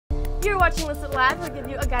You're watching Listed Live. We'll give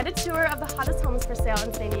you a guided tour of the hottest homes for sale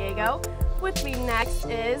in San Diego. With me next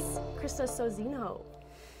is Krista Sozinho.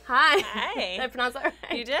 Hi. Hi. Did I pronounce that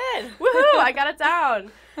right? You did. Woohoo! I got it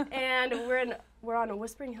down. And we're on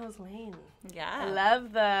Whispering Hills Lane. Yeah. I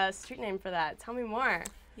love the street name for that. Tell me more.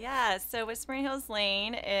 Yeah, so Whispering Hills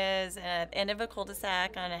Lane is at the end of a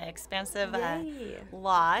cul-de-sac on an expansive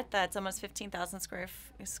lot that's almost 15,000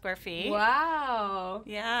 square feet. Wow.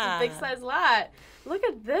 Yeah. It's a big size lot. Look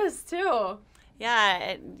at this too.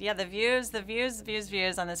 Yeah, the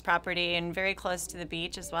views on this property, and very close to the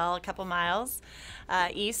beach as well, a couple miles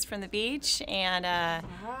east from the beach. And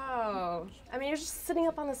wow. I mean, you're just sitting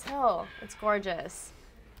up on this hill. It's gorgeous.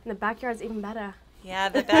 And the backyard's even better. Yeah,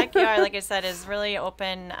 the backyard, like I said, is really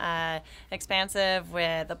open, expansive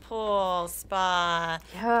with a pool, spa,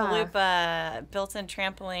 paloopa, built-in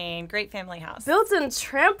trampoline, great family house. Built-in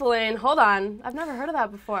trampoline? Hold on. I've never heard of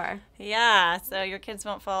that before. Yeah, so your kids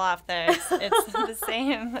won't fall off there. It's the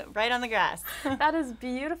same, right on the grass. That is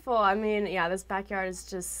beautiful. I mean, yeah, this backyard is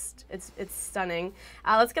just, it's stunning.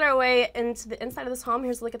 Let's get our way into the inside of this home.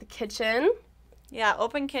 Here's a look at the kitchen. Yeah,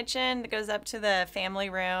 open kitchen that goes up to the family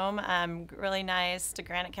room. Really nice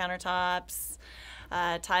granite countertops,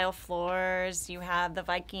 tile floors. You have the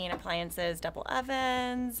Viking appliances, double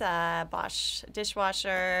ovens, Bosch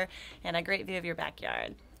dishwasher, and a great view of your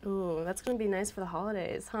backyard. Ooh, that's going to be nice for the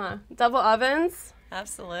holidays, huh? Double ovens?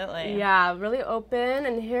 Absolutely. Yeah, really open,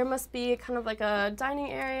 and here must be kind of like a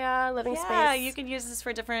dining area, living space. Yeah, you could use this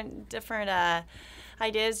for different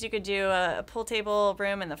ideas. You could do a pool table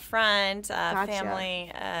room in the front,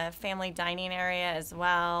 Gotcha. family dining area as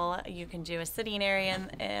well. You can do a sitting area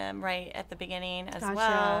right at the beginning as Gotcha.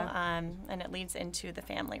 well, and it leads into the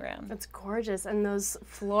family room. That's gorgeous, and those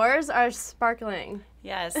floors are sparkling.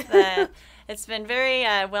 Yes, it's been very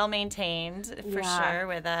well maintained for sure,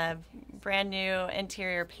 with a brand new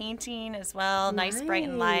interior painting as well. Nice, bright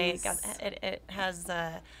and light. It has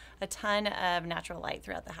a ton of natural light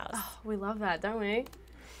throughout the house. Oh, we love that, don't we?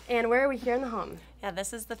 And where are we here in the home? Yeah,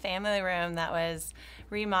 this is the family room that was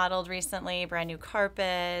remodeled recently. Brand new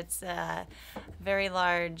carpets, very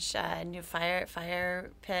large new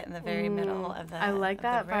fire pit in the very middle of the I like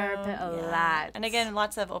that fire pit a lot. And again,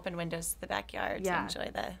 lots of open windows to the backyard to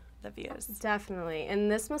enjoy the views. Definitely.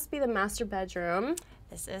 And this must be the master bedroom.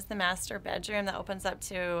 This is the master bedroom that opens up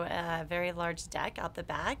to a very large deck out the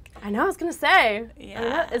back. I know, I was going to say.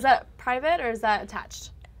 Yeah. Is that private or is that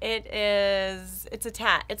attached? It's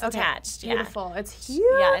attached. Yeah. Beautiful. It's huge.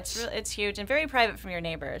 Yeah, it's huge and very private from your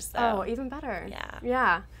neighbors. So. Oh, even better. Yeah.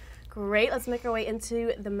 Yeah. Great. Let's make our way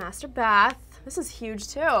into the master bath. This is huge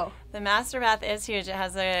too. The master bath is huge. It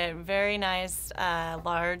has a very nice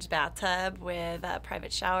large bathtub with a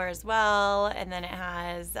private shower as well, and then it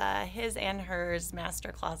has his and hers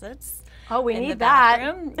master closets. Oh, we in need the that.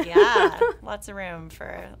 Bathroom. Yeah, lots of room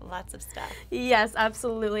for lots of stuff. Yes,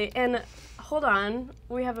 absolutely. And hold on,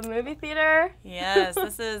 we have a movie theater. Yes,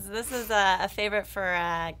 this is a favorite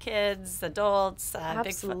for kids, adults,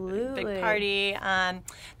 big party.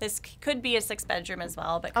 This could be a 6-bedroom as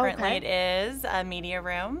well, but currently it is a media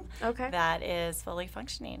room that is fully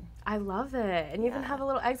functioning. I love it. And you even have a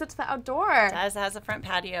little exit to the outdoor. It does. It has a front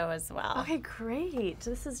patio as well. Okay, great.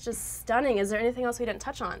 This is just stunning. Is there anything else we didn't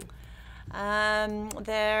touch on?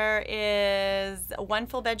 There is one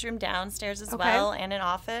full bedroom downstairs as well, and an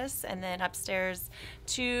office, and then upstairs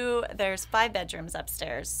there's 5 bedrooms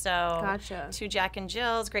upstairs. So 2 Jack and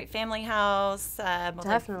Jill's, great family house.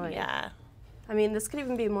 Definitely. Yeah. I mean, this could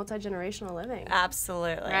even be multi-generational living.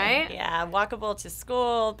 Absolutely. Right? Yeah, walkable to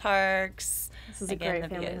school, parks. This is a great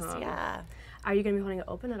family home. Yeah. Are you going to be holding it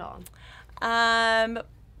open at all?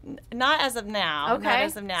 Not as of now. Okay. Not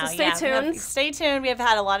as of now. So stay tuned. Stay tuned. We have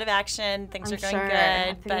had a lot of action. Things are going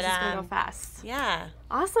good. Things are going to go fast. Yeah.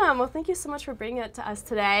 Awesome. Well, thank you so much for bringing it to us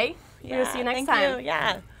today. Yeah, We'll see you next time. Thank you.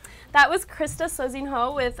 Yeah. That was Krista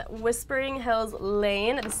Sozinho with Whispering Hills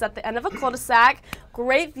Lane. This is at the end of a cul-de-sac.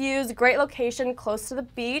 Great views, great location, close to the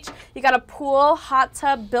beach. You got a pool, hot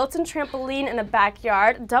tub, built-in trampoline in the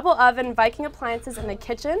backyard, double oven, Viking appliances in the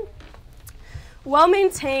kitchen. Well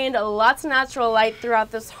maintained, lots of natural light throughout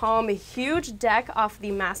this home, a huge deck off the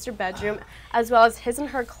master bedroom, as well as his and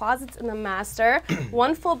her closets in the master.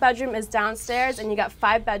 One full bedroom is downstairs, and you got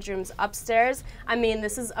 5 bedrooms upstairs. I mean,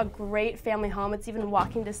 this is a great family home. It's even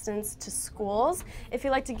walking distance to schools. If you'd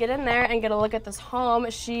like to get in there and get a look at this home,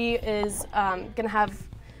 she is going to have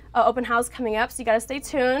an open house coming up, so you got to stay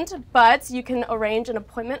tuned, but you can arrange an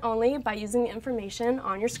appointment only by using the information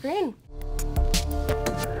on your screen.